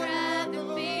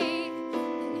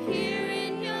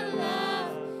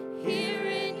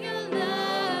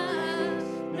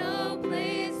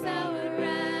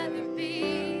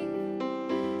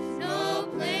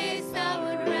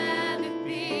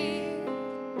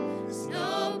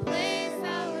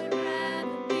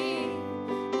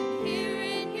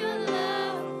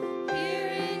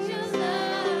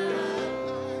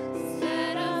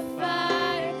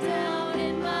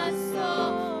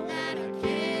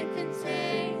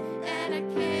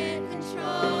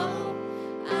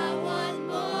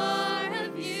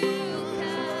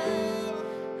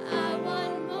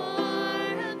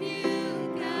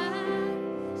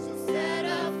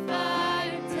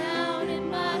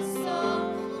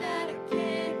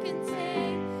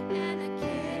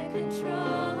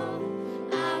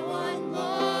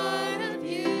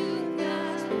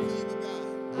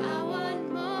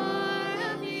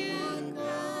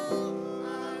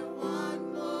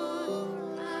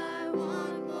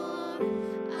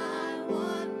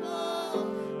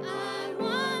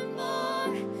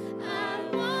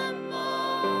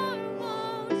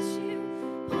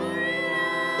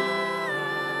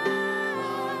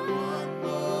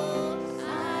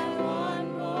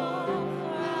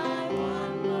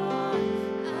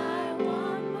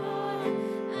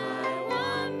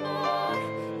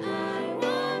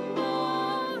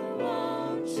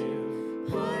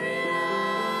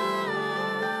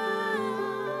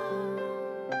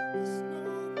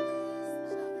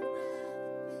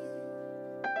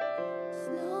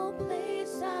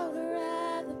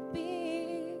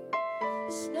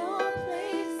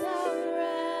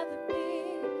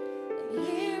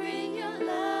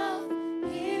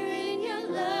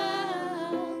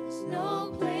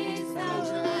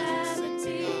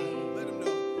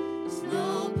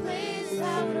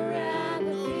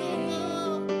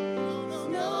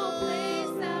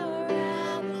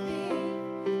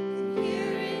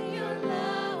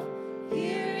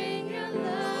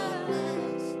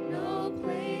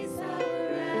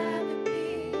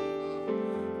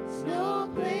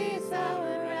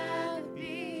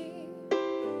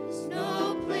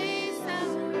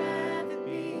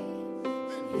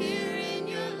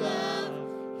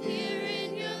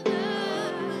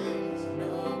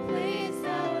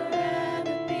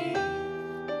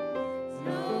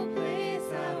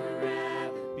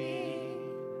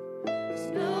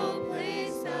no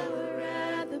place I would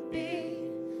rather be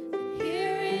than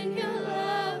here in your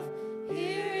love,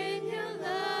 here in your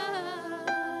love.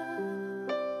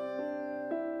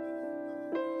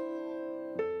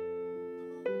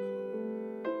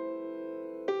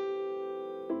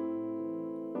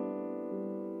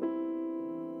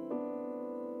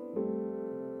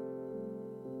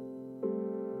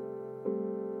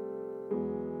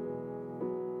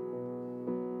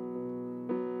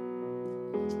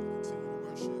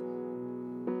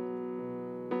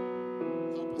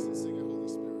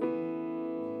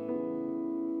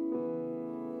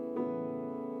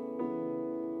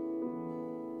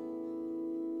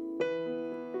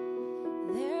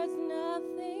 There's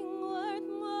nothing worth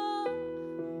more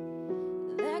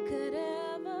that could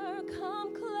ever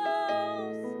come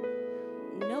close.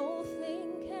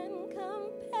 Nothing can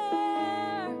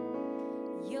compare.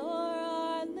 You're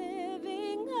our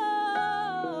living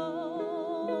hope.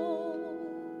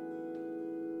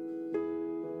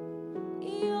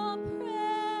 Your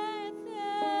presence,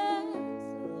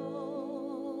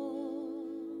 Lord.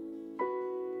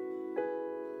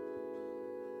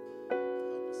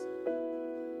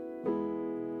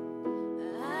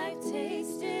 I've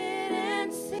tasted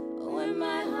and seen when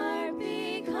my heart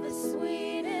becomes the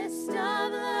sweetest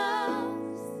of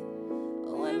loves,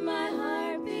 when my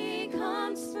heart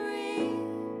becomes free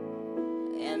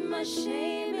and my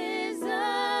shame is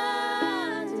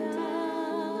undone.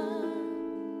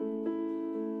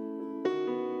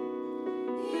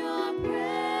 Your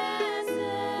presence,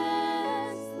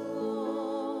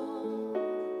 Lord.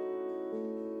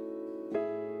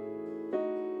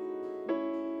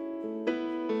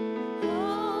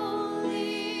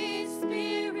 Holy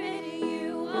Spirit,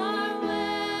 you are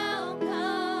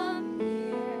welcome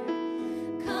here.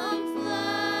 Come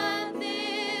flood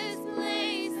this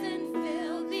place and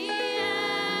fill the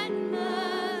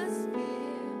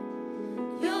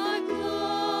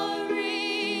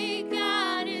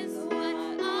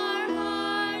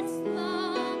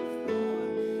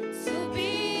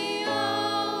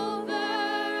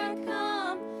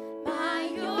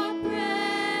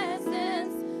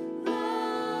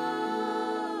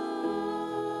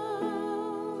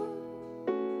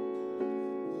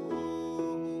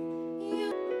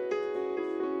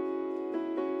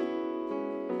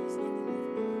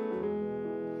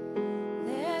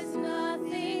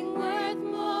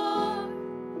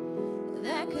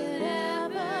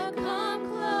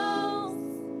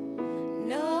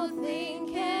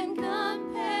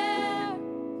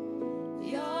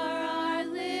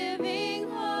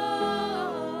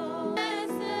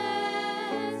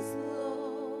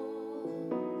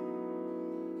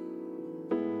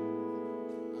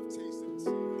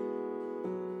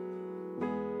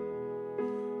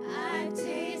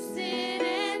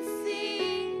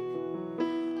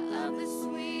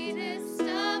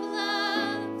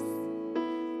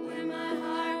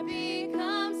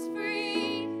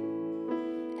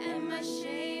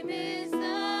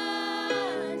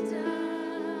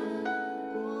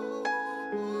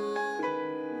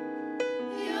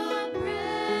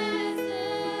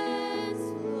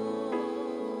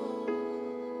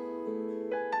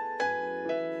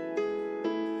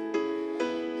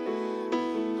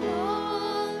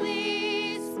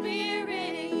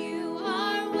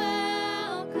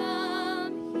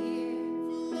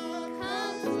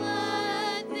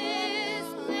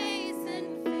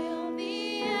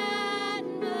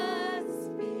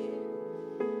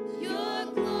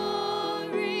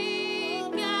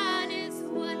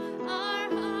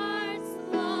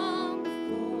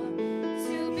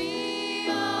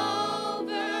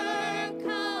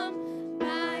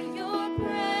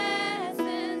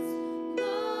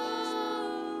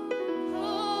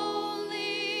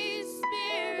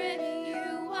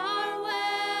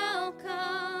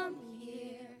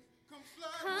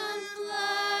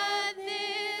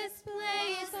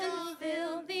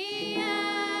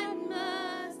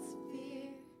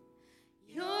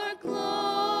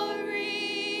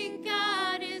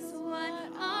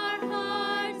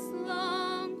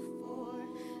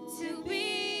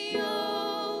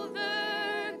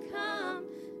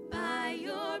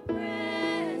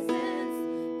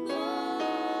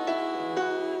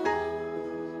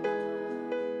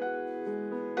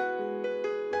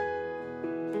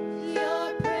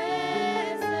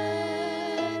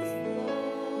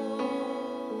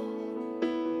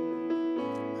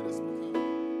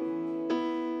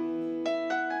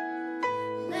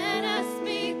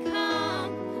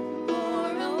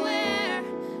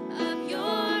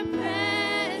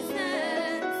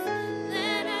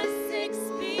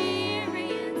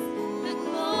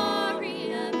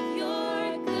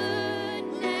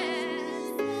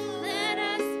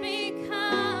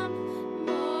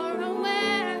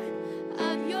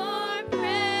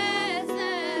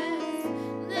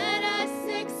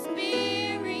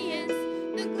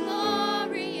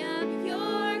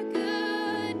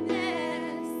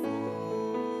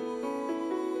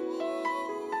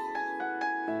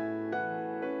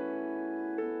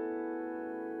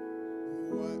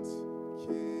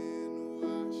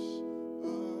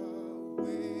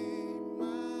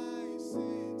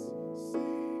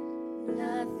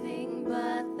Nothing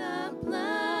but the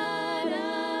blood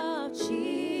of Jesus.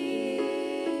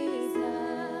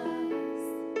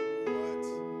 What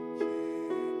can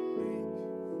make me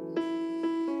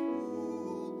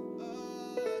whole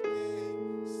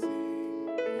again? Sing.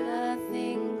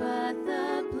 Nothing but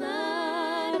the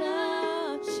blood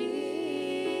of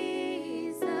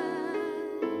Jesus.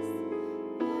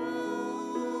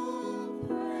 Oh,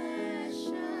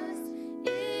 precious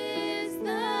is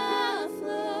the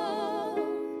flow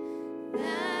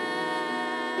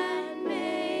that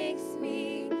makes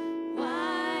me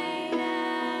white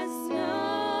as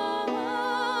snow.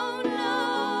 No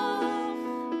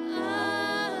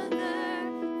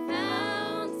other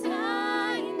fount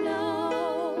I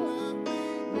know.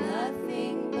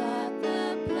 Nothing but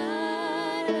the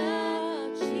blood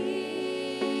of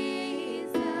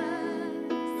Jesus.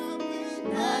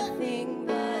 Nothing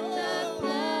but the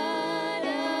blood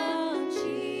of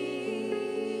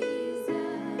Jesus.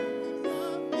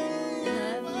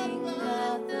 Nothing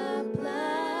but the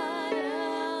blood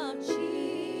of Jesus.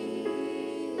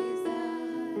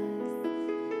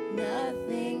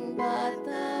 Nothing but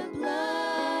the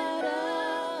blood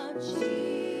of Jesus.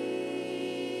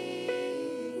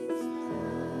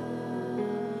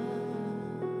 Amen.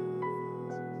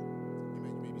 You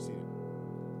may be seated.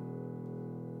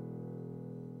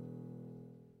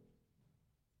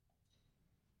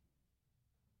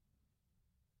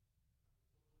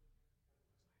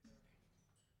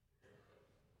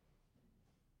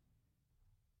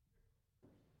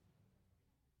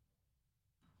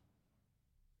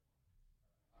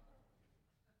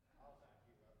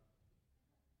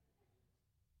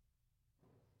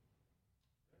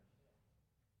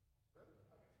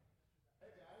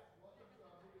 Hey guys, welcome to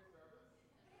our media service.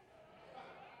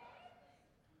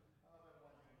 How's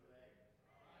everyone doing today?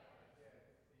 Yeah, good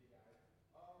to see you guys.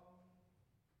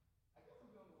 I guess I'm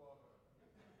doing well good.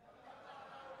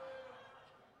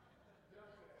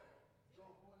 Joking.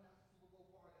 Go for a national Super Bowl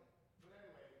party. But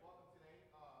anyway, welcome today.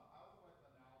 I also wanted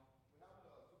to announce we're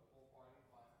having a Super Bowl party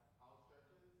for our house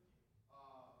churches. The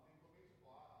information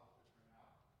for our house church right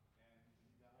now, and for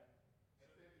you guys,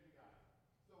 and same for you guys.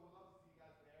 So we'd love to see you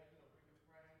guys there. Bring your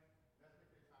friends. Let's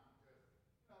make this time to just,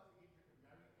 to eat, drink, and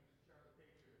merry, and just share the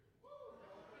pictures. Woo!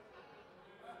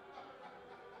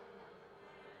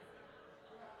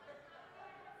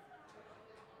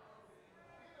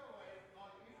 Either way,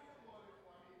 either your Lord is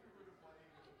funny, if you're really funny,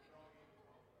 don't eat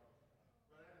also.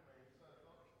 But anyway, so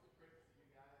it's great to see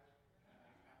you guys,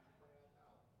 and time to pray us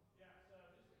out. Yeah, so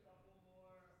just a couple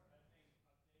more, I think, updates on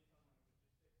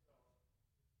like logistics.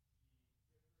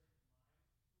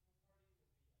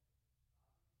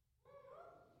 So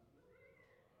the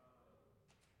Gifford Mines Super Bowl party will be at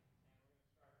the lobby. And we're gonna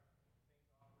start things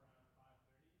off around 5:30. And then we'll kind of the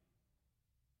transition teams over.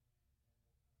 So if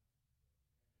you're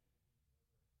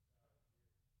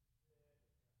interested,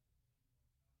 if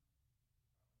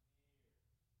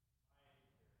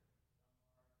you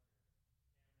have siblings, you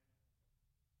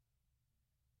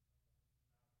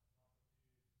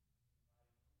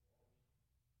want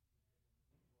to come,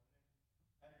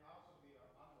 talk with me or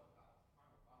Mike or Delmark or Cameron. And also the Anwar house.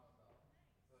 Anwar's house.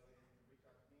 So again, you can reach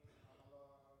out to me,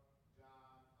 Amala,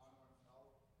 John, Anwar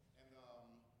himself.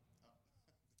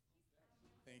 And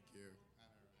thank you. I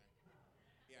know, right?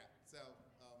 Yeah. So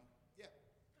yeah.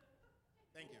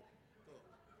 Thank you. Cool. All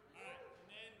right,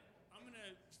 and then I'm going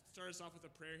to start us off with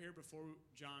a prayer here before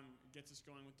John gets us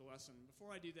going with the lesson.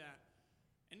 Before I do that,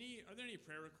 are there any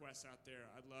prayer requests out there?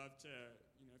 I'd love to,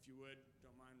 if you would,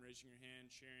 don't mind raising your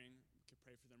hand, sharing. We could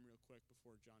pray for them real quick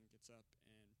before John gets up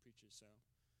and preaches. So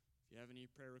if you have any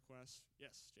prayer requests,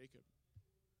 yes, Jacob.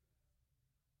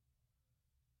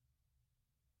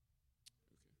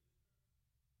 Okay.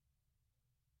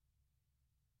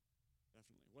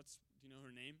 Definitely. Do you know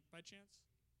her name by chance?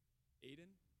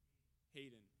 Hayden. Okay,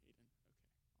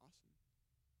 awesome. Mike.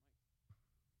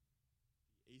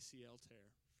 The ACL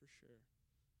tear, for sure.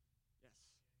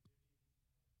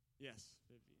 Yes,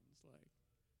 Vivian's leg.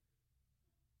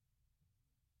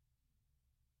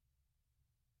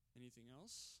 Anything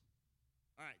else?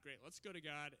 All right, great. Let's go to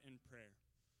God in prayer.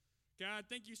 God,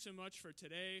 thank you so much for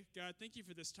today. God, thank you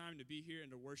for this time to be here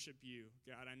and to worship you.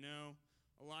 God, I know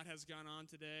a lot has gone on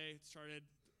today. It started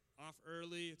off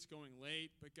early. It's going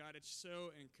late. But God, it's so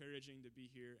encouraging to be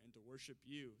here and to worship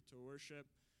you, to worship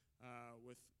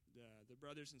with the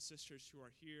brothers and sisters who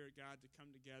are here, God, to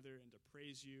come together and to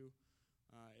praise you.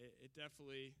 It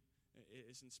definitely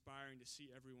is inspiring to see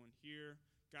everyone here.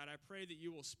 God, I pray that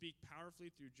you will speak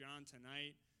powerfully through John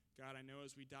tonight. God, I know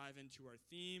as we dive into our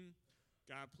theme,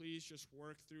 God, please just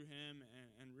work through him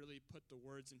and really put the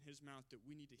words in his mouth that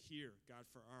we need to hear, God,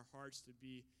 for our hearts to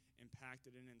be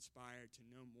impacted and inspired to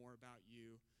know more about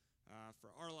you. for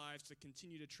our lives to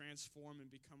continue to transform and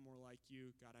become more like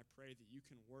you. God, I pray that you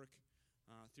can work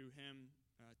through him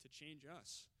to change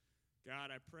us.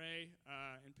 God, I pray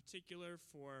in particular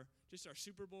for just our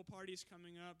Super Bowl parties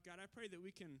coming up. God, I pray that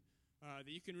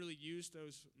that you can really use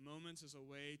those moments as a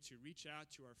way to reach out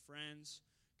to our friends,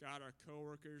 God, our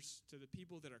coworkers, to the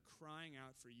people that are crying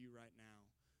out for you right now.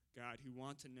 God, who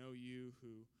want to know you,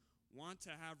 who want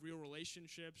to have real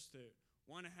relationships, that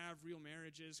want to have real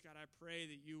marriages. God, I pray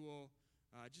that you will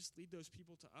just lead those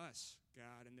people to us,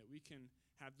 God, and that we can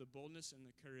have the boldness and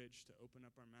the courage to open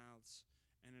up our mouths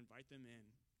and invite them in.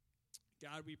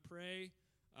 God, we pray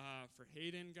for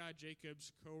Hayden, God,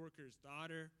 Jacob's co-worker's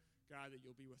daughter. God, that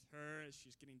you'll be with her as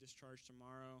she's getting discharged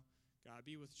tomorrow. God,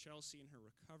 be with Chelsea in her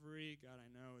recovery. God, I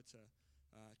know it's a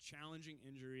challenging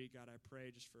injury. God, I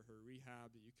pray just for her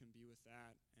rehab that you can be with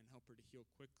that and help her to heal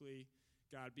quickly.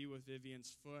 God, be with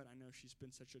Vivian's foot. I know she's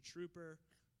been such a trooper,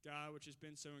 God, which has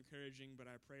been so encouraging, but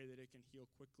I pray that it can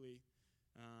heal quickly.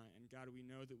 And God, we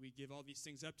know that we give all these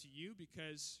things up to you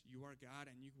because you are God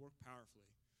and you work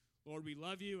powerfully. Lord, we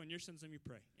love you. In your son's name we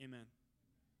pray. Amen.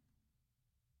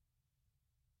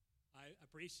 I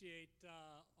appreciate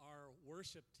our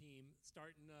worship team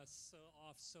starting us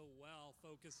off so well,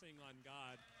 focusing on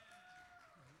God.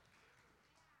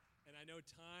 And I know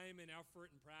time and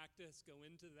effort and practice go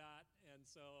into that. And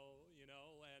so,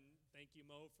 and thank you,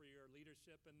 Mo, for your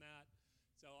leadership in that.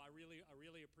 So I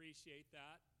really appreciate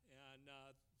that. And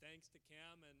thanks to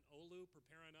Cam and Olu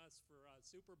preparing us for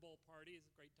Super Bowl parties,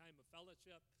 a great time of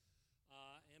fellowship.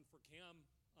 And for Cam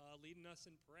leading us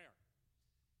in prayer.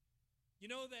 You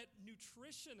know that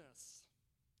nutritionists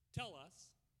tell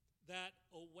us that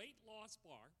a weight loss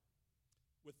bar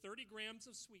with 30 grams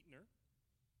of sweetener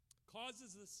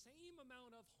causes the same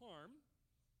amount of harm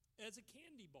as a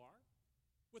candy bar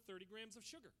with 30 grams of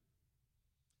sugar.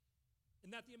 And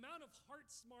that the amount of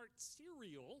Heart Smart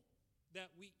cereal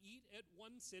that we eat at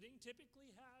one sitting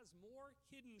typically has more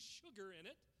hidden sugar in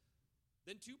it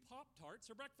than 2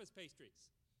 Pop-Tarts or breakfast pastries.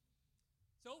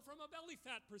 So from a belly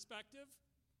fat perspective,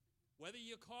 whether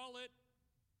you call it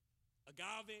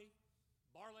agave,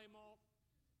 barley malt,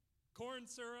 corn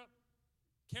syrup,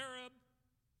 carob,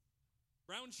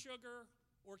 brown sugar,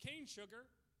 or cane sugar,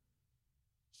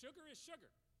 sugar is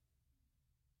sugar,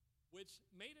 which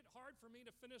made it hard for me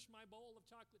to finish my bowl of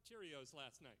chocolate Cheerios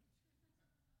last night.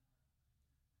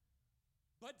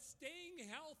 But staying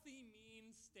healthy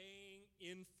means staying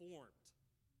informed,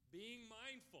 being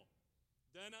mindful,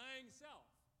 denying self.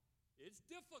 It's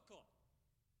difficult.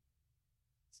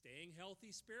 Staying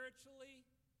healthy spiritually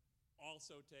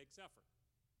also takes effort.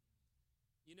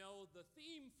 You know, the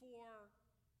theme for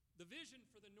the vision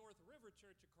for the North River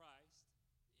Church of Christ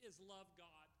is love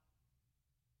God,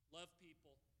 love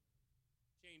people,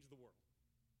 change the world.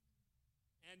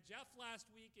 And Jeff last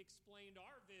week explained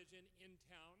our vision in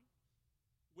town,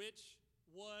 which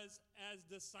was as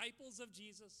disciples of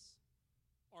Jesus,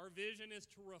 our vision is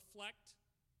to reflect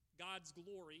God's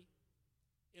glory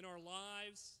in our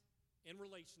lives and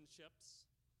relationships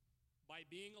by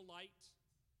being a light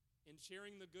and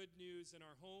sharing the good news in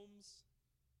our homes,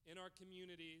 in our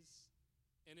communities,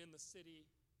 and in the city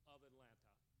of Atlanta.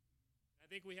 I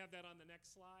think we have that on the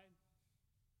next slide.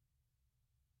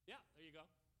 Yeah, there you go.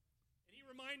 And he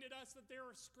reminded us that there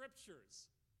are scriptures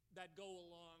that go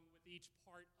along with each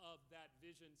part of that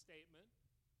vision statement.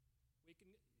 We can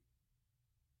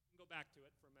go back to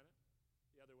it for a minute,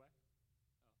 the other way.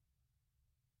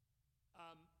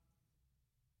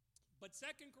 But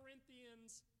 2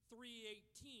 Corinthians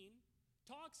 3:18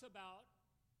 talks about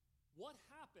what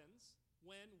happens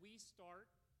when we start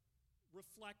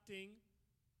reflecting,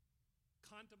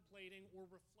 contemplating, or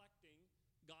reflecting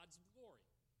God's glory.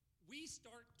 We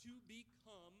start to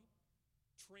become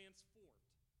transformed.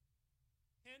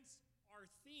 Hence, our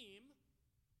theme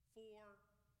for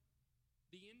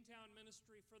the in-town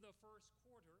ministry for the first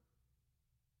quarter,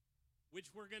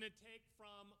 which we're going to take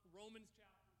from Romans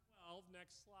chapter 12,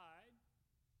 next slide,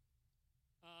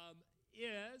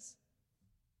 is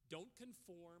don't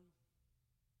conform,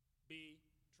 be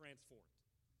transformed.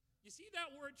 You see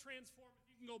that word transform?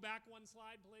 If you can go back one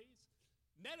slide, please.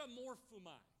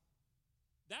 Metamorphomai.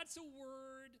 That's a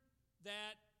word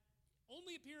that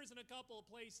only appears in a couple of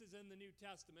places in the New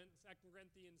Testament, 2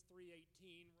 Corinthians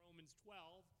 3:18, Romans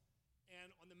 12,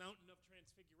 and on the mountain of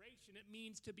transfiguration. It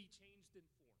means to be changed in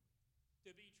form,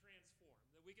 to be transformed.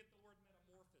 That we get the word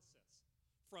metamorphosis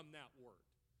from that word.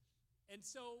 And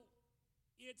so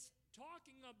it's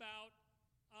talking about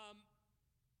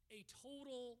a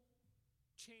total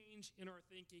change in our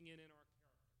thinking and in our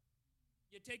character.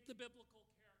 You take the biblical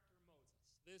character Moses.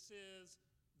 This is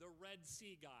the Red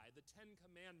Sea guy, the 10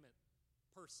 Commandment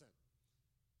person.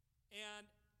 And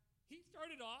he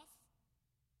started off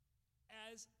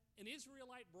as an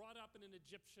Israelite brought up in an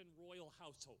Egyptian royal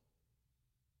household.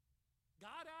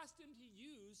 God asked him to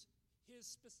use his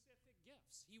specific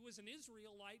gifts. He was an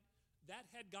Israelite that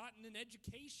had gotten an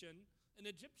education, an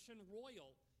Egyptian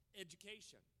royal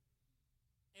education.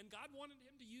 And God wanted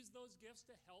him to use those gifts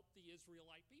to help the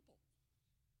Israelite people.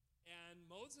 And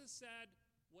Moses said,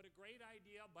 what a great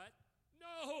idea, but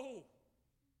no!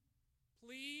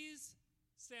 Please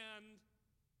send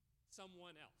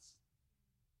someone else.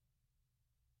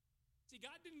 See,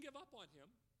 God didn't give up on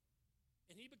him,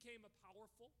 and he became a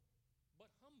powerful but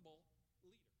humble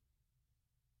leader.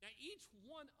 Now, each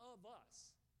one of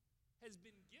us has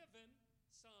been given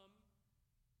some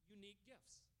unique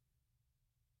gifts.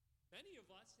 Many of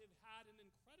us have had an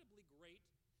incredibly great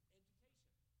education.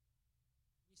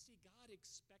 You see, God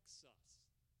expects us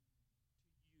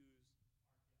to use our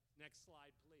gifts. Next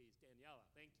slide, please, Daniela.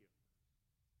 Thank you.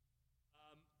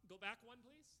 Go back one,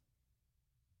 please.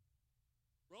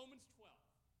 Romans 12,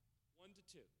 1 to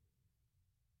 2.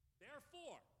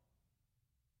 Therefore,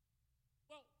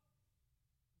 well,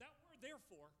 that word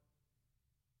therefore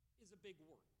is a big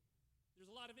word.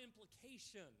 There's a lot of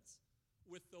implications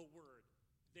with the word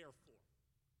therefore.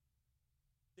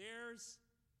 There's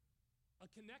a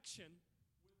connection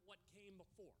with what came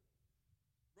before.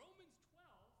 Romans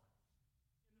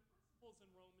 12, and the principles in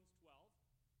Romans 12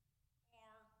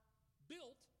 are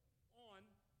built on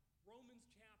Romans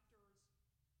chapters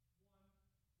 1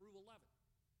 through 11.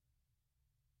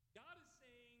 God is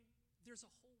saying there's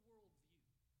a whole worldview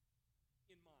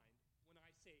in mind when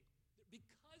I say that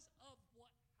because of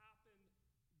what happened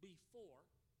before,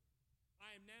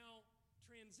 I am now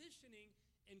transitioning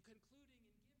and concluding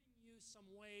and giving you some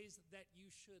ways that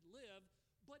you should live,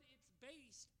 but it's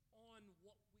based on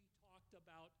what we talked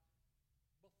about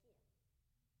before.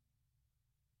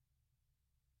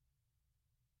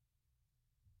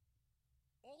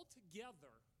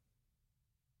 Altogether,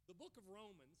 the book of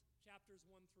Romans, chapters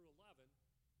 1 through 11,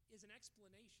 is an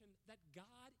explanation that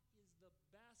God is the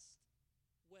best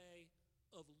way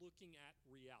of looking at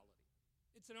reality.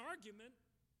 It's an argument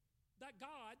that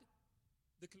God,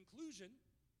 the conclusion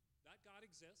that God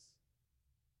exists,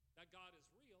 that God is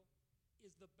real,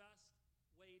 is the best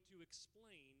way to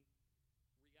explain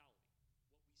reality,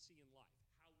 what we see in life,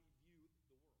 how we view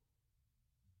the world.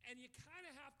 And you kind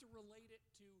of have to relate it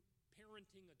to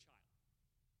parenting a child.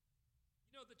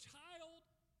 You know, the child's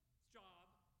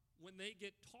job when they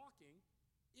get talking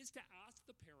is to ask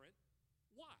the parent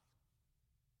why.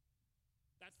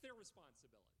 That's their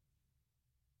responsibility.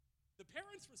 The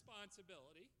parent's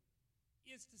responsibility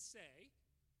is to say,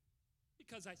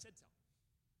 because I said so.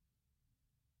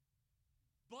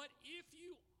 But if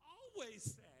you always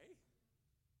say,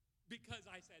 because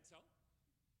I said so,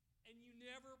 and you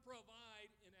never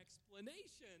provide an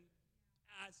explanation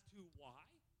as to why,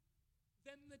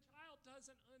 then the child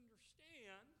doesn't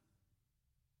understand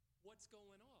what's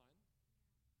going on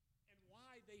and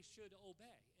why they should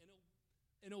obey.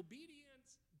 And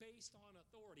obedience based on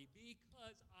authority,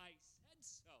 because I said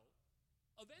so,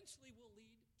 eventually will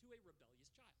lead to a rebellious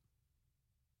child.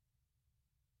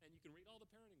 And you can read all the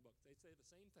parenting books. They say the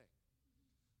same thing.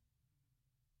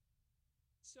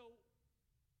 So,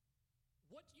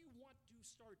 what you want to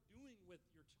start doing with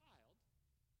your child,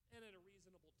 and at a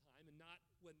reasonable time, and not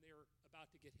when they're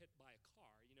about to get hit by a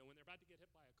car. You know, when they're about to get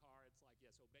hit by a car, it's like,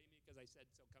 yes, obey me because I said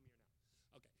so, come here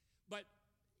now. Okay. But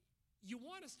you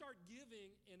want to start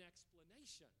giving an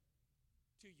explanation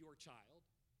to your child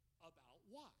about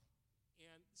why.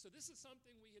 And so this is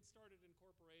something we had started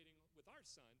incorporating with our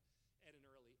son at an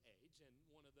early age. And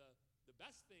one of the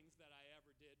best things that I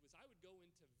ever did was I would go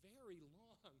into very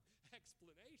long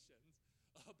explanations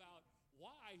about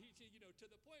why he, to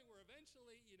the point where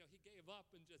eventually, he gave up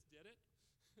and just did it.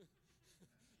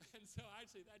 And so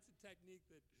actually that's a technique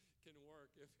that can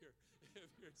work if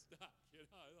you're stuck,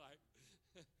 like.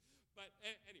 But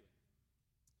anyway,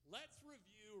 let's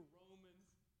review Romans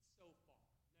so far.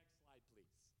 Next slide,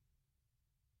 please.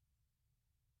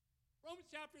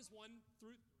 Romans chapters 1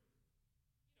 through 3.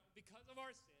 Because of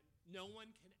our sin, no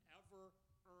one can ever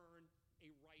earn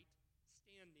a right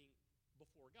standing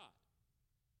before God.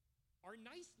 Our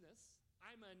niceness,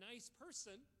 I'm a nice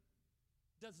person,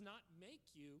 does not make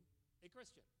you a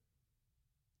Christian.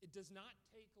 It does not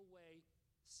take away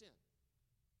sin.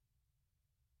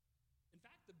 In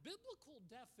fact, the biblical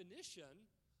definition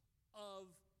of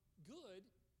good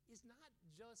is not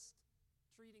just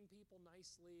treating people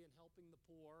nicely and helping the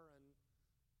poor and,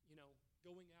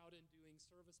 going out and doing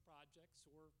service projects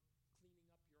or cleaning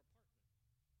up your apartment.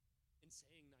 and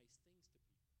saying nice things to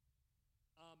people.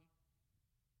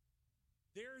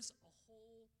 There's a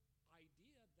whole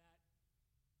idea that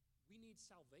we need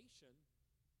salvation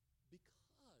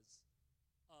because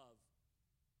of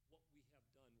what we have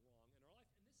done wrong in our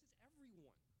life. And this is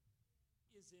everyone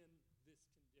is in this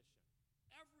condition.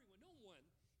 Everyone, no one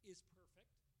is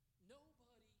perfect.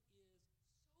 Nobody is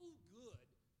so good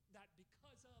that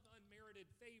because of unmerited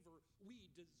favor,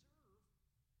 we deserve God's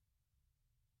salvation.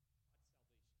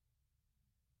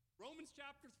 Romans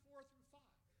chapters 4 through 5.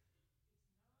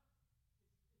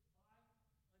 It's by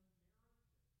unmerited favor.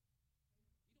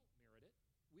 We don't merit it.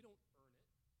 We don't earn it.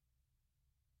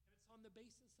 And it's on the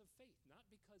basis of faith, not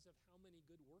because of how many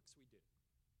good works we do.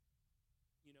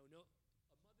 You know, no, a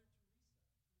Mother Teresa through good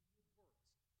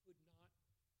works could not earn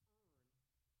salvation. It is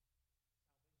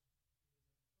an unmerited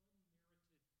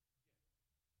gift.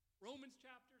 Romans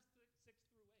chapters 6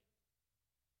 through 8.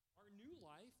 Our new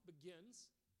life begins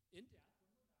in death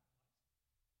when we're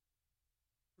baptized,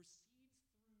 proceeds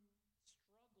through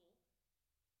struggle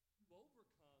to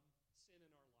overcome sin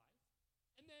in our life,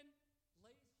 and then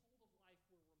lays hold of life where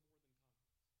we're more than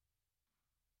conquerors.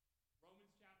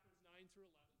 Romans chapters 9 through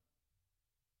 11.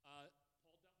 Paul dealt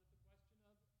with the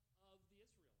question of the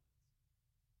Israelites.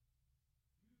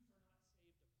 Jews are not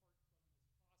saved apart from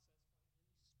this process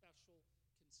by any special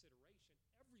consideration.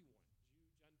 Everyone, Jew,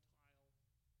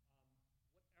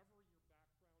 Gentile, whatever your background, whatever your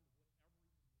beliefs, must go through this same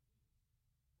process. Recognize that there's a reality, sin is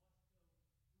a reality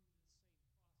in our life,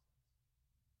 and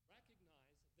realize that we need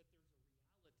God's salvation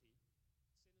to overcome the sin.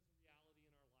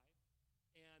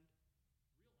 And then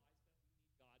Romans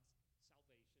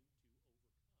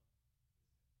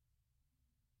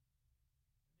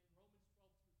 12 through 15,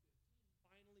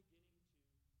 finally getting to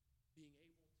being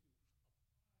able to apply this theory of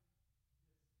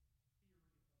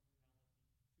reality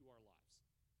to our lives.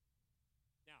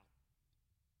 Now,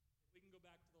 if we can go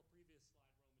back to the previous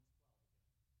slide, Romans 12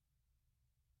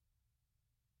 again.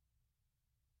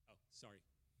 Oh, sorry.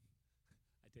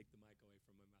 I take the mic away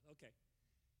from my mouth. Okay.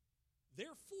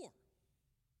 Therefore,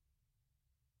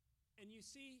 and you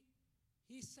see,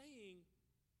 he's saying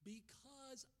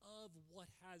because of what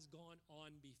has gone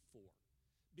on before,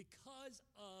 because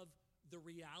of the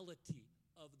reality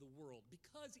of the world,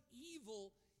 because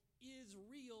evil is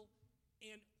real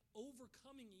and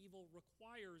overcoming evil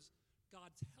requires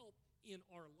God's help in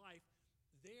our life.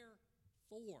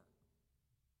 Therefore,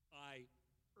 I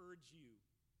urge you,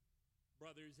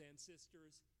 brothers and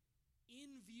sisters,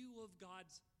 in view of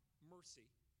God's mercy.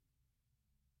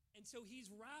 And so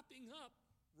he's wrapping up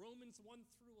Romans 1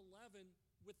 through 11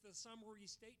 with the summary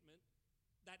statement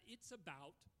that it's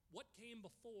about, what came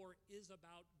before is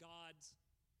about God's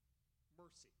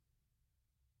mercy.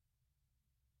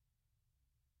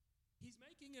 He's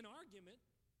making an argument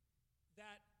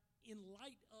that in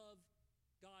light of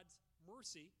God's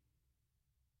mercy,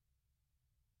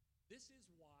 this is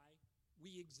why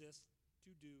we exist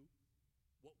to do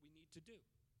what we need to do.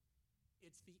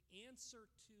 It's the answer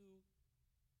to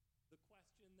the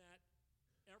question that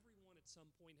everyone at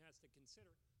some point has to consider.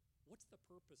 What's the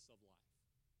purpose of life?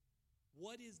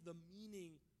 What is the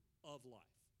meaning of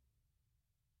life?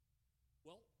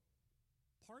 Well,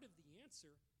 part of the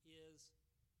answer is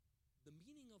the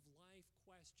meaning of life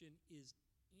question is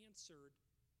answered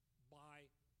by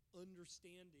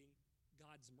understanding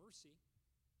God's mercy,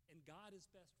 and God is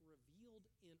best revealed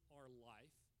in our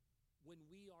life when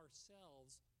we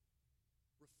ourselves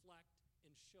reflect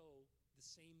and show the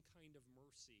same kind of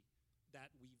mercy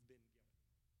that we've been given.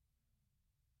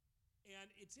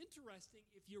 And it's interesting,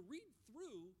 if you read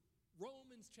through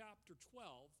Romans chapter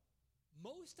 12,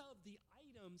 most of the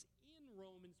items in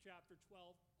Romans chapter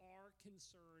 12 are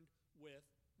concerned with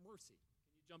mercy. Can you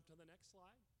jump to the next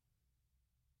slide?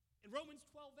 In Romans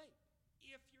 12:8,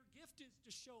 if your gift is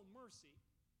to show mercy,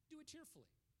 do it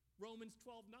cheerfully. Romans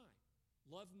 12:9,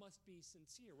 love must be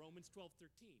sincere. Romans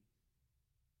 12:13,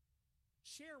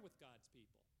 share with God's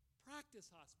people. Practice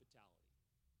hospitality.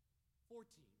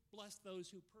 14, bless those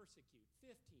who persecute.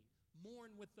 15,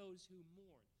 mourn with those who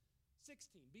mourn.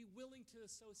 16, be willing to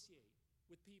associate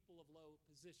with people of low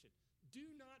position.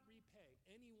 Do not repay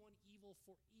anyone evil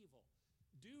for evil.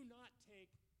 Do not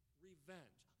take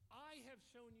revenge. I have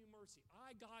shown you mercy.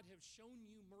 I, God, have shown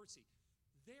you mercy.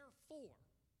 Therefore,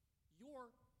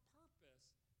 your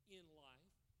purpose in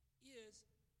life is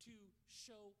to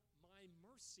show my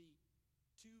mercy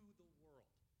to the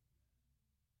world.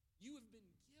 You have been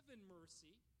given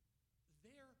mercy,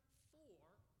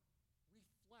 therefore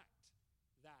reflect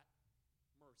that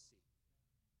mercy.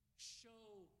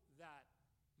 Show that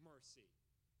mercy.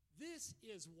 This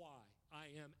is why I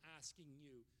am asking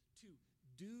you to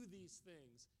do these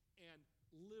things and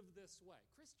live this way.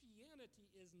 Christianity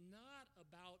is not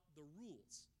about the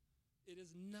rules. It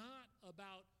is not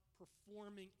about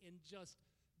performing and just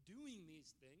doing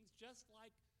these things, just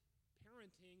like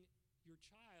parenting your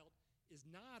child is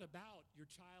not about your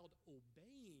child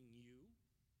obeying you.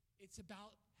 It's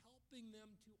about helping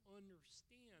them to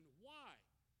understand why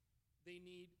they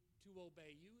need to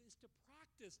obey you, is to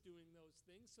practice doing those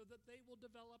things so that they will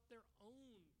develop their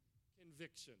own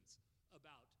convictions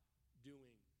about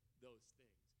doing those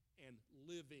things and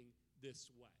living this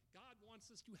way. God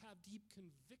wants us to have deep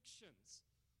convictions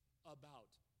about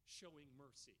showing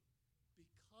mercy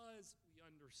because we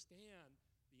understand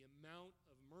the amount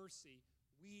of mercy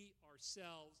we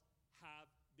ourselves have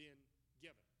been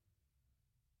given.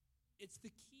 It's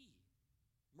the key.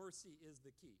 Mercy is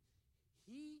the key.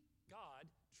 He, God,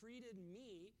 treated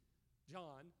me,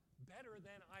 John, better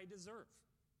than I deserve.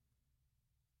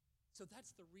 So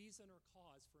that's the reason or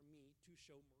cause for me to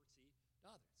show mercy to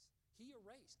others. He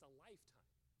erased a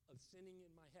lifetime of sinning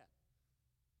in my head,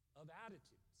 of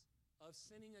attitudes, of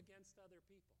sinning against other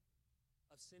people,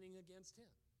 of sinning against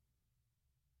him.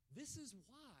 This is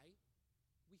why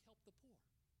we help the poor.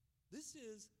 This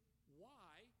is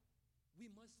why we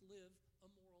must live a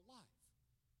moral life.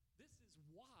 This is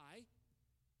why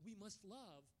we must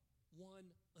love one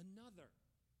another.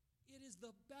 It is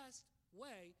the best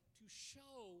way to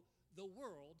show the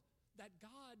world that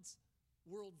God's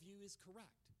worldview is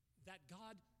correct, that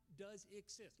God does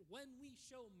exist. When we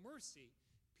show mercy,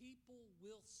 people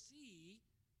will see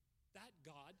that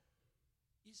God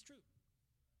is true.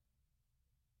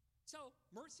 So,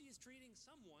 mercy is treating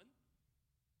someone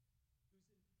who's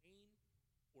in pain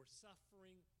or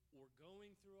suffering or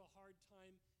going through a hard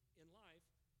time in life,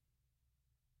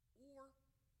 or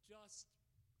just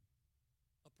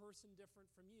a person different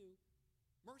from you.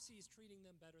 Mercy is treating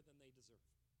them better than they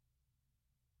deserve.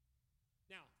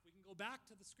 Now, if we can go back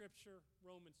to the scripture,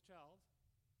 Romans 12,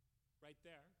 right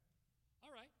there.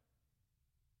 All right.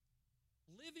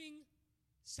 Living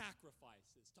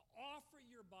sacrifices, to offer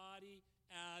your body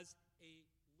as a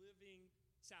living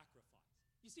sacrifice.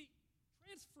 You see,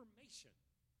 transformation,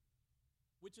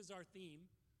 which is our theme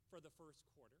for the first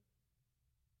quarter,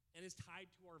 and is tied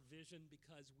to our vision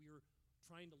because we're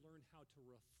trying to learn how to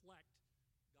reflect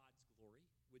God's glory,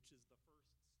 which is the first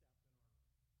step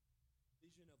in our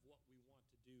vision of what we want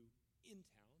to do in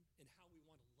town and how we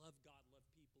want to love God, love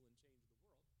people, and change the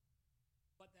world.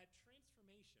 But that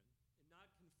transformation and not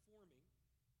conforming,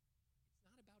 it's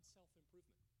not about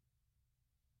self-improvement.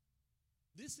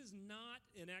 This is not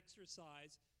an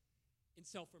exercise in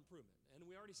self-improvement. And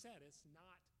we already said it's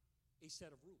not a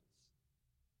set of rules.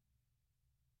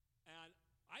 And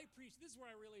this is where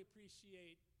I really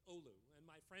appreciate Olu and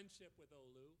my friendship with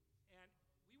Olu. And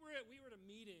we were at a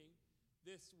meeting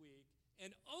this week,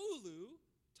 and Olu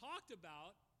talked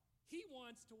about he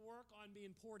wants to work on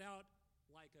being poured out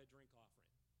like a drink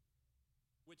offering,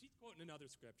 which he's quoting another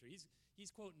scripture.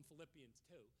 He's quoting Philippians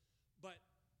 2. But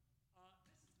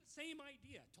this is the same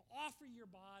idea, to offer your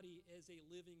body as a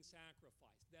living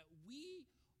sacrifice, that we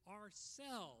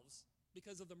ourselves,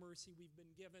 because of the mercy we've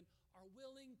been given, are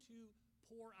willing to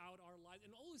pour out our lives.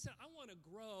 And Olu said, I want to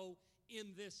grow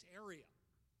in this area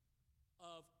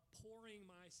of pouring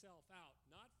myself out,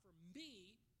 not for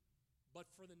me, but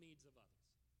for the needs of others,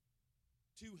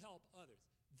 to help others.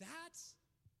 That's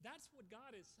what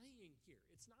God is saying here.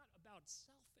 It's not about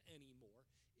self anymore.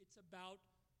 It's about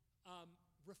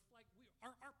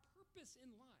our purpose in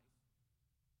life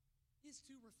is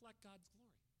to reflect God's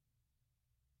glory.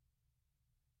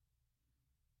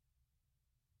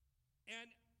 And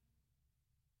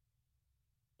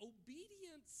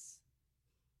obedience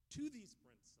to these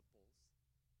principles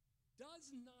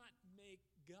does not make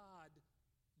God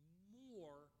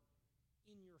more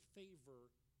in your favor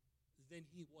than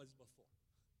he was before.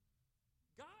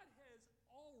 God has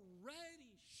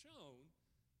already shown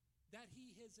that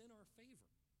he is in our favor.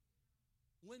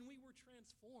 When we were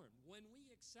transformed, when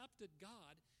we accepted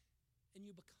God and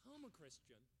you become a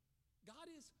Christian, God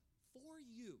is for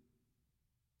you.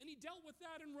 And he dealt with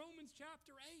that in Romans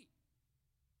chapter 8.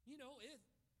 You know, if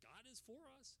God is for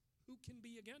us, who can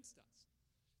be against us?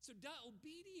 So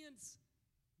obedience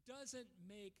doesn't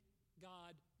make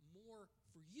God more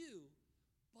for you,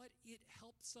 but it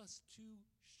helps us to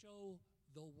show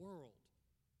the world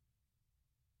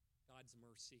God's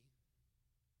mercy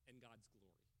and God's glory.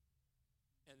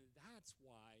 And that's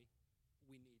why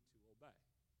we need to obey.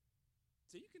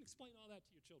 So you can explain all that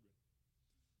to your children.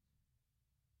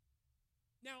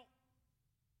 Now,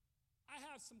 I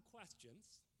have some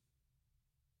questions,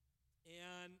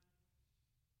 and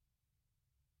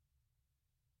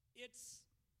it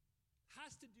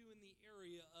has to do in the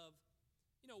area of,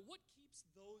 what keeps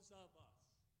those of us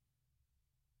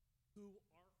who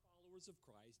are followers followers of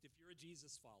Christ, if you're a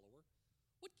Jesus follower,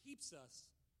 what keeps us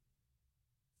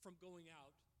from going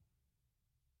out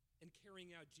and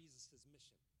carrying out Jesus'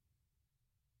 mission?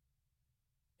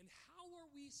 And how are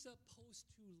we supposed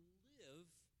to live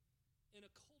in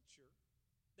a culture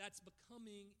that's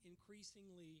becoming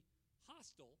increasingly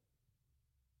hostile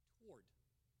toward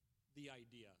the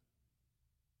idea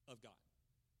of God?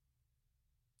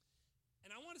 And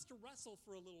I want us to wrestle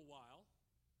for a little while,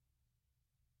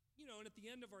 and at the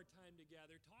end of our time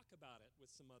together, talk about it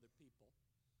with some other people.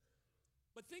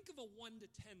 But think of a 1 to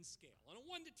 10 scale. On a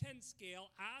 1 to 10 scale,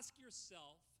 ask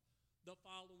yourself the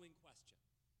following question.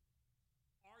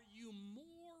 Are you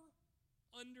more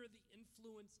under the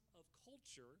influence of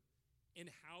culture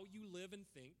in how you live and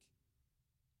think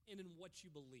and in what you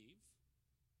believe?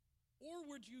 Or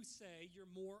would you say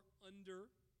you're more under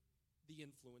the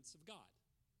influence of God?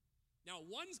 Now,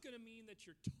 1's going to mean that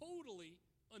you're totally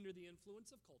under the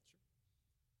influence of culture,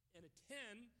 and a 10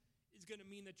 is going to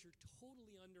mean that you're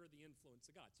totally under the influence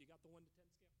of God. So you got the 1 to 10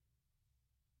 scale?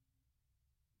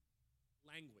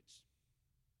 Language.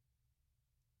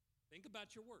 Think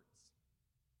about your words,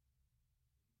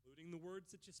 including the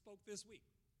words that you spoke this week.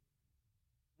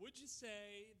 Would you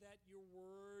say that your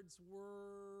words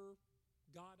were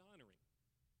God-honoring?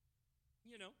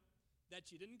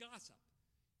 That you didn't gossip,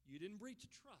 you didn't breach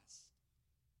trust,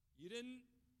 you didn't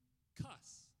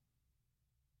cuss,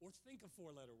 or think a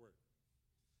 4-letter word.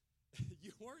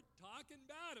 You weren't talking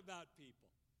bad about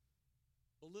people,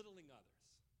 belittling others,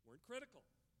 weren't critical.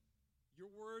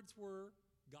 Your words were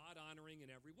God-honoring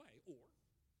in every way. Or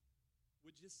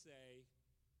would you say,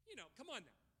 come on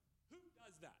now, who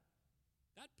does that?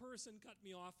 That person cut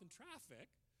me off in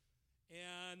traffic,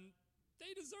 and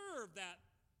they deserve that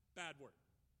bad word.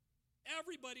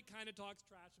 Everybody kind of talks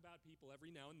trash about people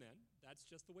every now and then. That's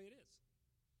just the way it is.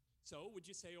 So would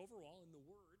you say overall in the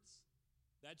words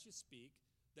that you speak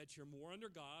that you're more under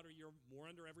God or you're more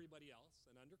under everybody else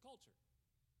and under culture?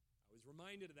 I was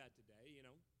reminded of that today.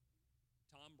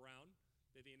 Tom Brown,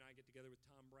 Vivi and I get together with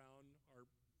Tom Brown, our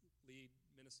lead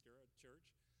minister at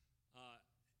church,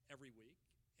 every week.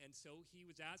 And so he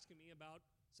was asking me about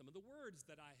some of the words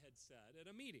that I had said at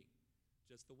a meeting,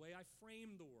 just the way I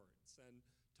framed the words and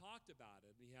talked about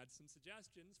it. And he had some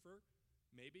suggestions for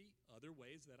maybe other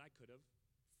ways that I could have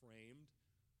framed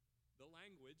the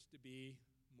language to be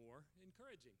more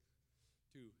encouraging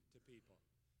to people.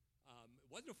 It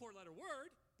wasn't a 4-letter word,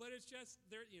 but it's just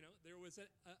there was an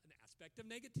aspect of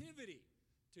negativity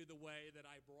to the way that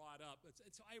I brought up. And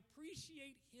so I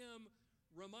appreciate him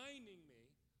reminding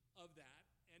me of that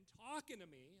and talking to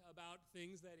me about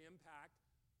things that impact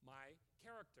my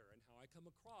character and how I come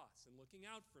across and looking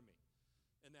out for me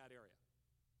in that area.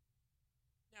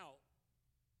 Now,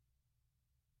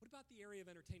 what about the area of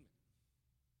entertainment?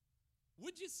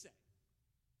 Would you say,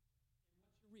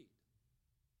 in what you read,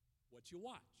 what you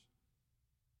watch,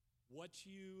 what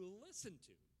you listen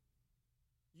to,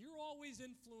 you're always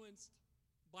influenced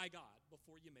by God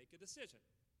before you make a decision?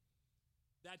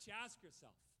 That you ask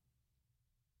yourself,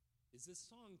 is this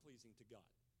song pleasing to God?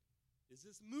 Is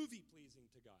this movie pleasing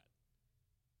to God?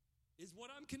 Is what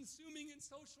I'm consuming in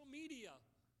social media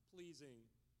pleasing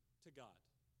to God?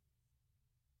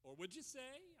 Or would you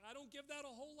say, I don't give that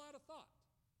a whole lot of thought.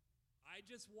 I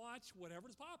just watch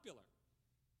whatever's popular.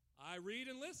 I read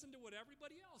and listen to what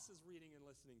everybody else is reading and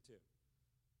listening to.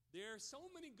 There are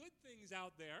so many good things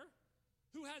out there.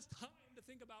 Who has time to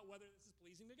think about whether this is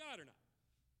pleasing to God or not?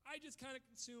 I just kind of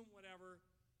consume whatever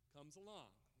comes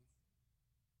along.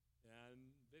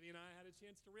 And Vivi and I had a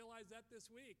chance to realize that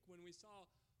this week when we saw,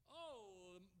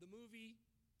 the movie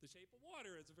The Shape of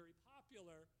Water is a very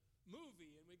popular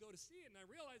movie, and we go to see it, and I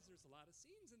realized there's a lot of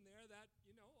scenes in there that,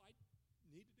 I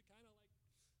needed to kind of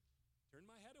turn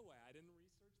my head away. I didn't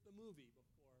research the movie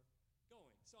before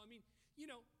going. So,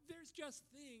 there's just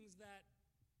things that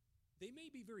they may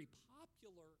be very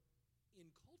popular in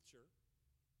culture,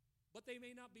 but they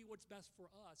may not be what's best for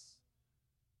us,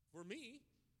 for me,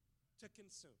 to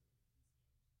consume.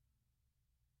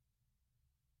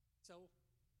 So,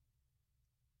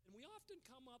 and we often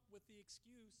come up with the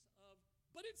excuse of,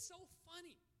 but it's so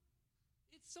funny.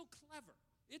 It's so clever.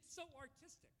 It's so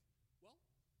artistic. Well,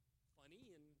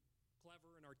 funny and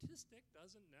clever and artistic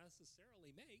doesn't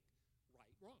necessarily make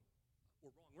right wrong. Or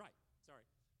wrong right. Sorry.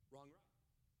 Wrong right.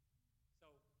 So,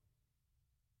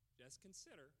 just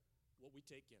consider what we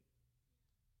take in.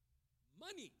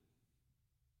 Money.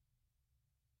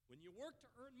 When you work to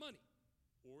earn money,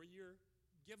 or you're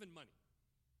given money,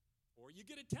 or you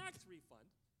get a tax refund,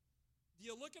 do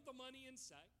you look at the money and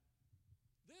say,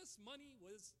 this money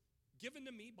was given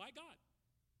to me by God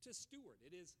to steward.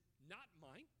 It is not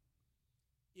mine.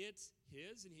 It's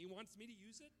His, and He wants me to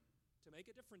use it to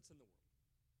make a difference in the world.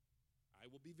 I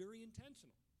will be very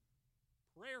intentional,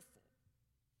 prayerful,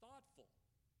 thoughtful,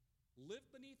 live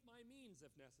beneath my means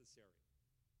if necessary.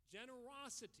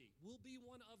 Generosity will be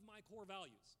one of my core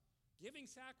values. Giving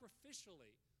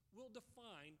sacrificially will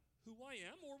define who I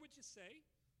am, or would you say,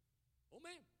 oh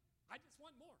man, I just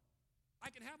want more. I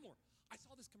can have more. I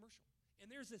saw this commercial, and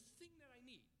there's this thing that I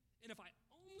need, and if I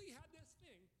only had this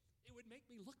thing, it would make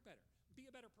me look better, be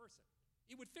a better person.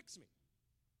 It would fix me.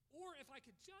 Or if I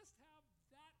could just have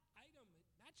that item, it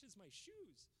matches my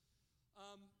shoes.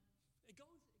 It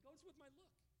goes with my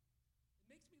look.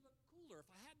 It makes me look cooler. If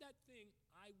I had that thing,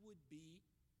 I would be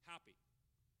happy.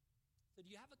 So do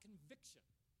you have a conviction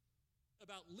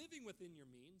about living within your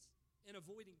means and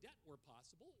avoiding debt where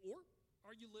possible? Or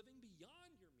are you living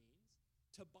beyond your means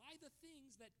to buy the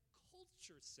things that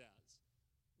culture says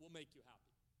will make you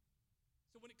happy?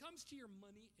 So when it comes to your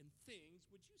money and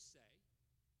things, would you say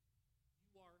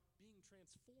you are being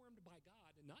transformed by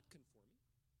God and not conforming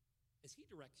as He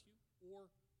directs you? Or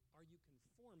are you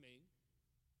conforming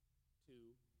to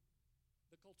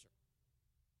the culture?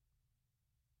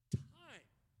 Time.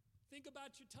 Think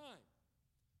about your time.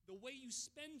 The way you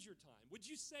spend your time. Would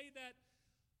you say that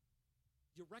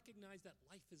you recognize that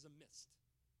life is a mist?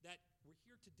 That we're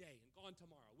here today and gone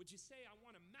tomorrow? Would you say, I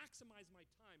want to maximize my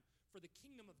time for the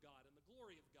kingdom of God and the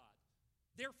glory of God?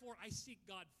 Therefore, I seek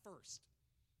God first.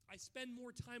 I spend more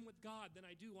time with God than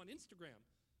I do on Instagram,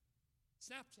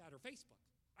 Snapchat, or Facebook.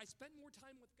 I spend more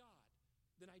time with God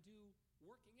than I do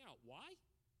working out. Why?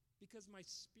 Because my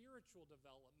spiritual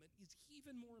development is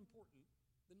even more important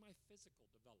than my physical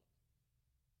development.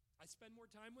 I spend more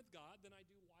time with God than I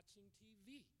do watching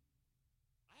TV.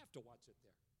 I have to watch it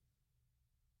there.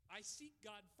 I seek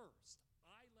God first.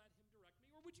 I let Him direct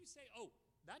me. Or would you say, oh,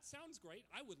 that sounds great.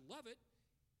 I would love it.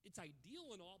 It's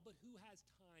ideal and all, but who has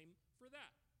time for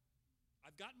that?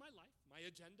 I've got my life, my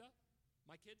agenda,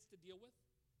 my kids to deal with.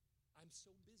 I'm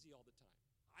so busy all the time.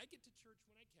 I get to church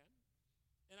when I can,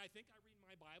 and I think I read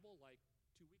my Bible like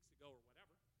 2 weeks ago or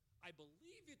whatever. I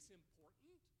believe it's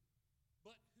important,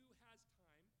 but who has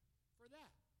time for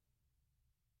that?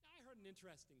 Now, I heard an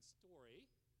interesting story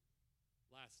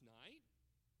last night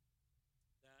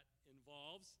that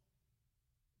involves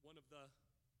one of the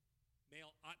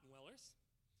male Ottenwellers.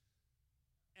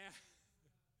 And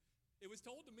it was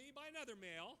told to me by another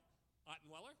male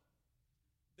Ottenweller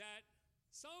that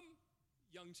some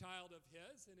young child of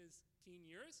his in his teen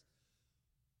years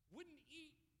wouldn't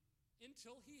eat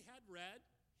until he had read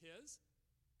his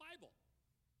Bible.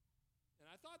 And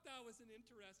I thought that was an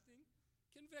interesting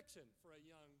conviction for a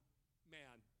young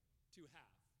man to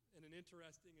have, and an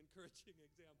interesting, encouraging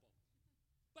example.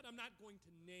 But I'm not going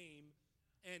to name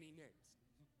any names.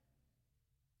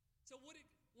 So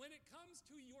when it comes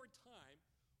to your time,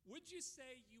 would you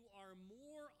say you are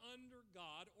more under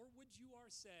God, or would you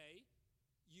say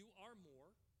you are more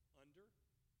under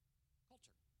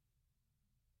culture?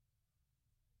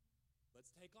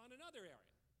 Let's take on another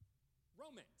area.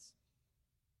 Romance.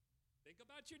 Think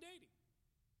about your dating.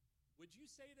 Would you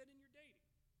say that in your dating,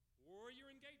 or your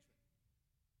engagement,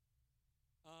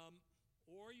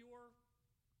 or your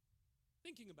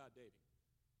thinking about dating,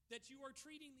 that you are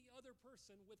treating the other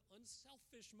person with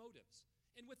unselfish motives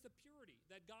and with the purity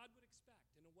that God would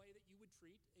expect in a way that you would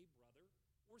treat a brother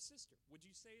or sister? Would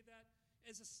you say that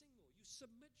as a single, you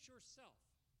submit yourself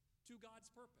to God's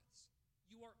purpose?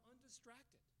 You are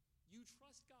undistracted. You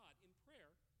trust God in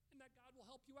prayer and that God will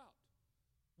help you out.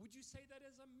 Would you say that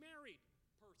as a married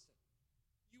person,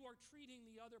 you are treating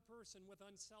the other person with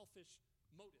unselfish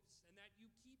motives and that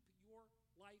you keep your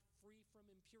life free from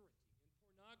impurity and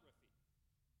pornography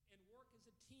and work as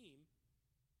a team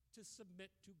to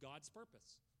submit to God's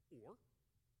purpose? Or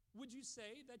would you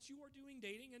say that you are doing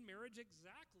dating and marriage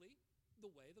exactly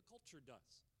the way the culture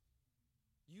does?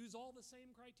 Use all the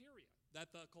same criteria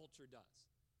that the culture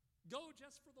does. Go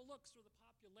just for the looks or the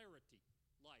popularity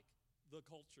like the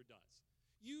culture does.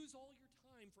 Use all your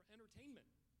time for entertainment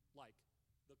like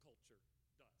the culture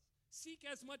does. Seek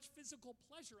as much physical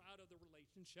pleasure out of the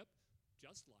relationship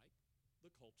just like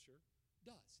the culture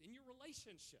does. In your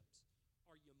relationships,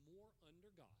 are you more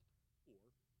under God or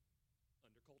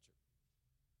under culture?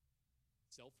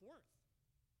 Self-worth.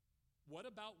 What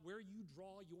about where you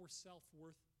draw your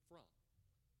self-worth from?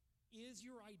 Is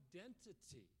your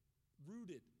identity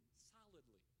rooted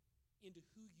solidly into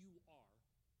who you are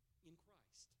in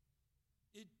Christ?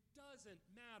 It doesn't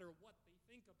matter what they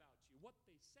think about you, what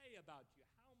they say about you,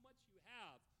 how much you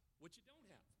have, what you don't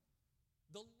have,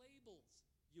 the labels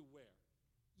you wear.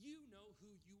 You know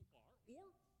who you are.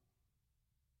 Or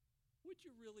would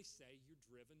you really say you're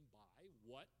driven by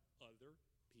what other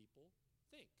people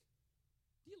think.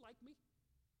 Do you like me?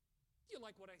 Do you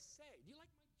like what I say? Do you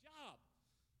like my job?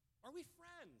 Are we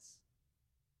friends?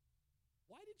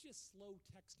 Why did you slow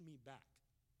text me back?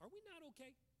 Are we not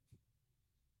okay?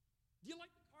 Do you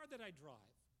like the car that I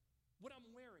drive? What I'm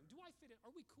wearing? Do I fit in?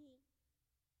 Are we cool?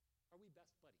 Are we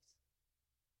best buddies?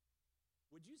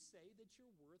 Would you say that your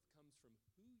worth comes from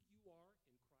who you are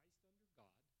in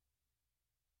Christ under God?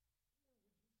 Or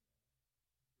would you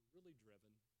say you're really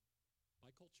driven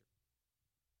by culture?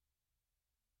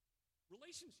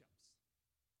 Relationships.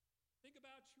 Think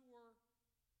about your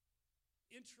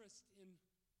interest in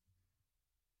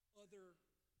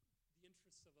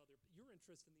your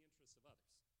interest in the interests of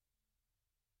others.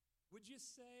 Would you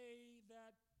say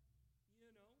that,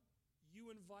 you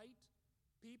invite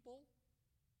people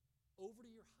over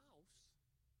to your house,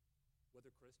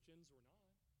 whether Christians or not,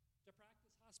 to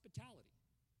practice hospitality?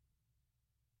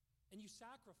 And you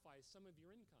sacrifice some of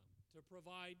your income to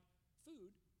provide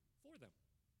food for them?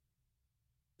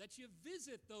 That you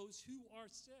visit those who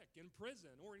are sick, in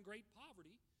prison, or in great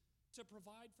poverty to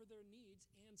provide for their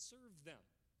needs and serve them?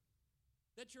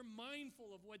 That you're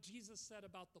mindful of what Jesus said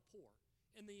about the poor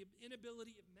and the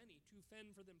inability of many to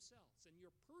fend for themselves, and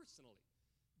you're personally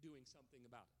doing something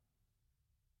about it.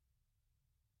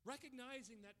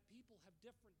 Recognizing that people have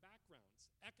different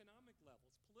backgrounds, economic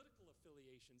levels, political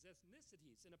affiliations,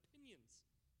 ethnicities, and opinions,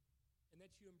 and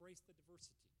that you embrace the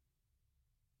diversity.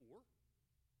 Or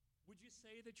would you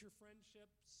say that your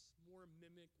friendships more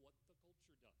mimic what the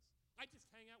culture does? I just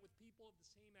hang out with people of the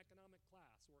same economic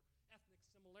class or ethnic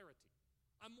similarity.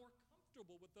 I'm more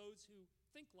comfortable with those who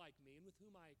think like me and with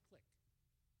whom I click.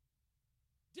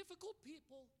 Difficult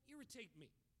people irritate me,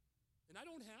 and I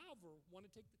don't have or want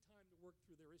to take the time to work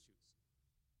through their issues.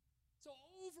 So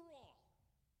overall,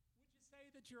 would you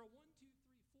say that you're a 1, 2,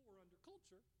 3, 4 under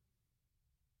culture,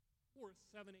 or a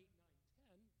 7, 8, 9,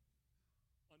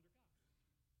 10 under God?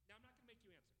 Now, I'm not going to make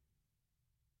you answer.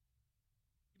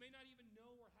 You may not even know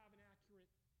or have an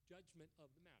accurate judgment of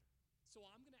the matter. So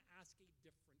I'm going to ask a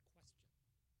different question.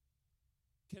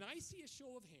 Can I see a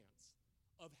show of hands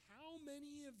of how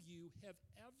many of you have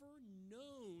ever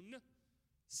known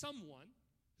someone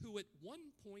who at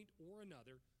one point or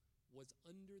another was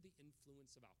under the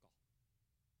influence of alcohol?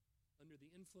 Under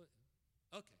the influence?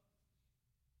 Okay.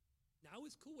 Now I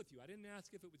was cool with you. I didn't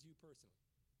ask if it was you personally.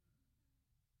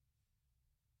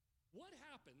 What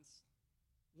happens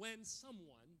when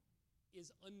someone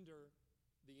is under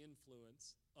the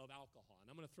influence of alcohol?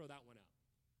 And I'm going to throw that one out.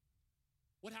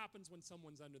 What happens when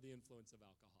someone's under the influence of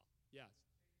alcohol? Yes.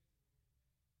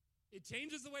 It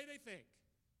changes the way they think.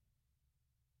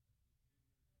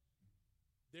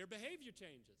 Their behavior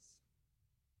changes.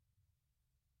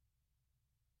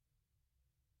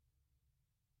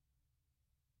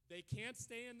 They can't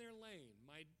stay in their lane.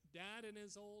 My dad in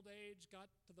his old age got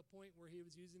to the point where he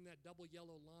was using that double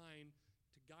yellow line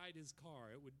to guide his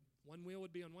car. One wheel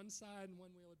would be on one side and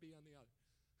one wheel would be on the other.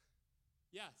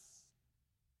 Yes.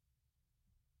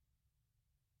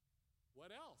 What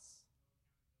else?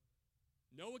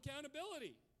 No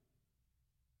accountability.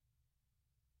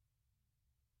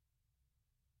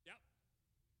 Yep.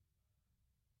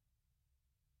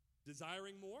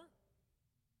 Desiring more?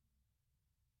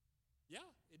 Yeah,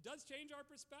 it does change our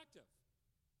perspective.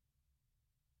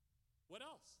 What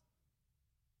else?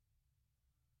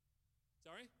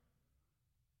 Sorry?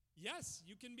 Yes,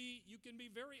 you can be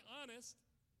very honest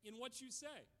in what you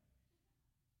say.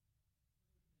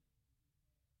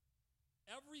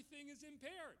 Everything is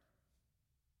impaired.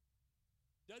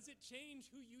 Does it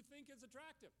change who you think is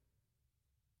attractive?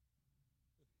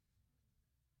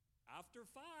 After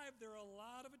 5, there are a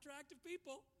lot of attractive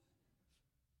people.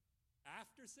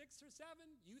 After 6 or 7,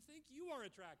 you think you are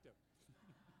attractive.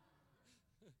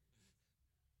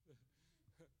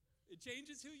 It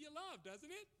changes who you love, doesn't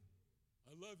it?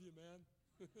 I love you, man.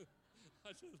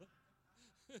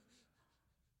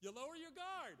 You lower your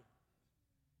guard.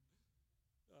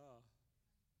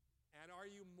 And are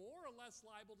you more or less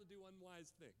liable to do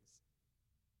unwise things?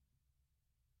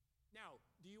 Now,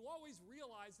 do you always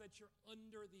realize that you're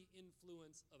under the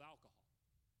influence of alcohol?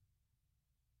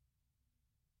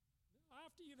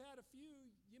 After you've had a few,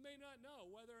 you may not know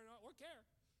whether or not, or care,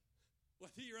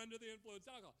 whether you're under the influence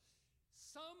of alcohol.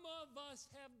 Some of us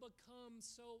have become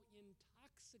so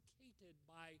intoxicated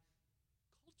by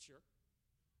culture,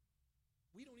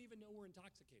 we don't even know we're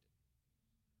intoxicated.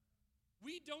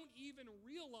 We don't even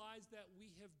realize that we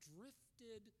have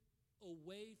drifted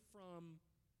away from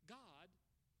God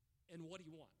and what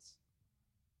He wants.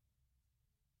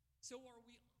 So are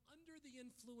we under the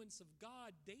influence of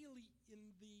God daily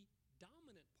in the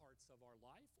dominant parts of our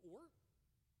life, or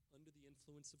under the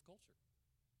influence of culture?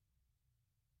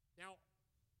 Now,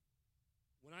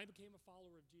 when I became a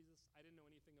follower of Jesus, I didn't know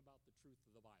anything about the truth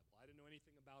of the Bible. I didn't know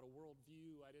anything about a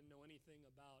worldview. I didn't know anything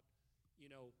about,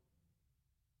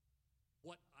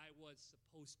 what I was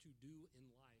supposed to do in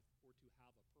life or to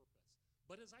have a purpose.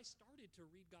 But as I started to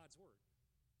read God's Word,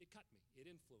 it cut me. It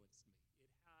influenced me.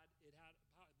 It had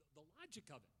the logic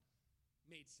of it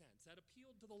made sense. That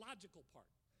appealed to the logical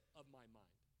part of my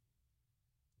mind.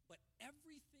 But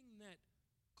everything that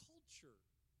culture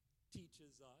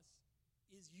teaches us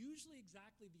is usually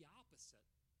exactly the opposite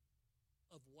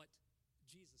of what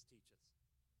Jesus teaches.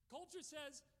 Culture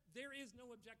says there is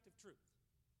no objective truth.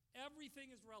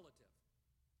 Everything is relative.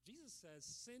 Jesus says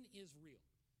sin is real.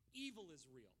 Evil is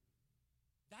real.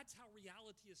 That's how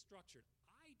reality is structured.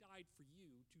 I died for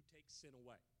you to take sin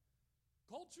away.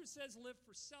 Culture says live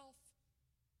for self.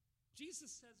 Jesus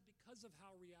says because of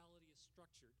how reality is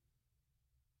structured,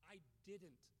 I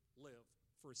didn't live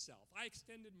for self. I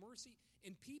extended mercy,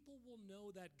 and people will know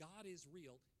that God is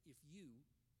real if you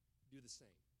do the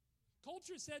same.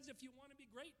 Culture says if you want to be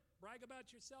great, brag about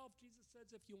yourself. Jesus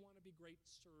says if you want to be great,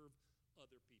 serve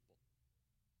other people.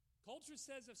 Culture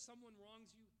says if someone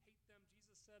wrongs you, hate them.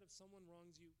 Jesus said if someone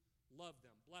wrongs you, love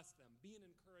them, bless them, be an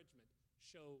encouragement,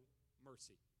 show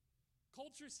mercy.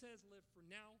 Culture says live for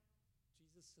now.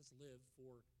 Jesus says live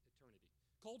for eternity.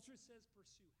 Culture says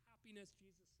pursue happiness.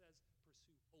 Jesus says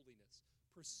pursue holiness.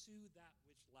 Pursue that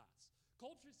which lasts.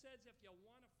 Culture says if you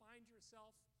want to find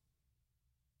yourself,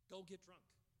 go get drunk.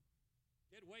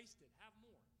 Get wasted. Have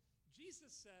more.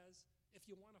 Jesus says if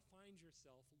you want to find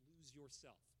yourself, lose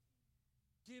yourself.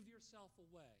 Give yourself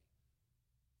away.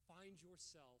 Find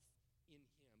yourself in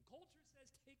Him. Culture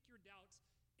says take your doubts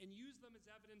and use them as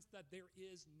evidence that there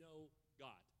is no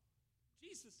God.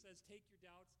 Jesus says take your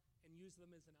doubts and use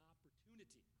them as an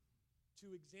opportunity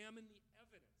to examine the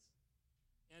evidence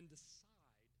and decide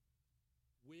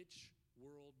which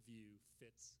worldview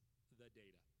fits the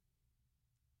data.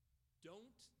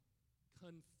 Don't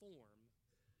conform,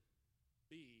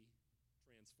 be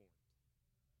transformed.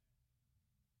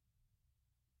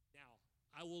 Now,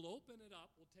 I will open it up.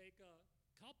 We'll take a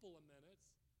couple of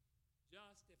minutes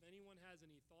just if anyone has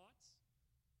any thoughts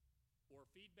or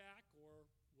feedback or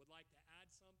would like to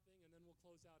add something, and then we'll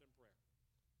close out in prayer.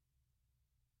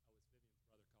 Oh, it's Vivian's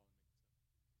brother calling me.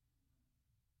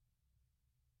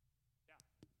 Yeah.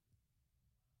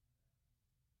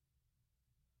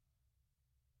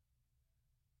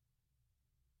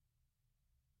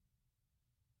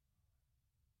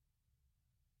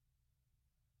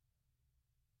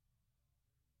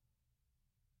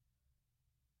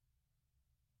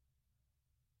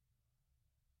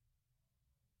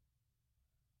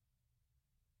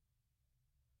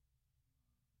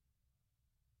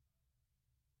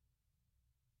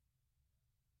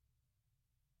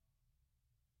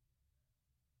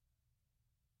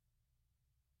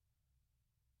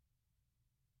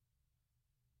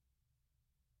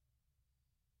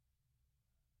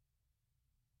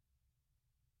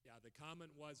 Yeah, the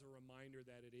comment was a reminder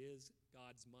that it is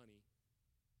God's money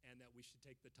and that we should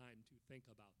take the time to think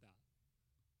about that.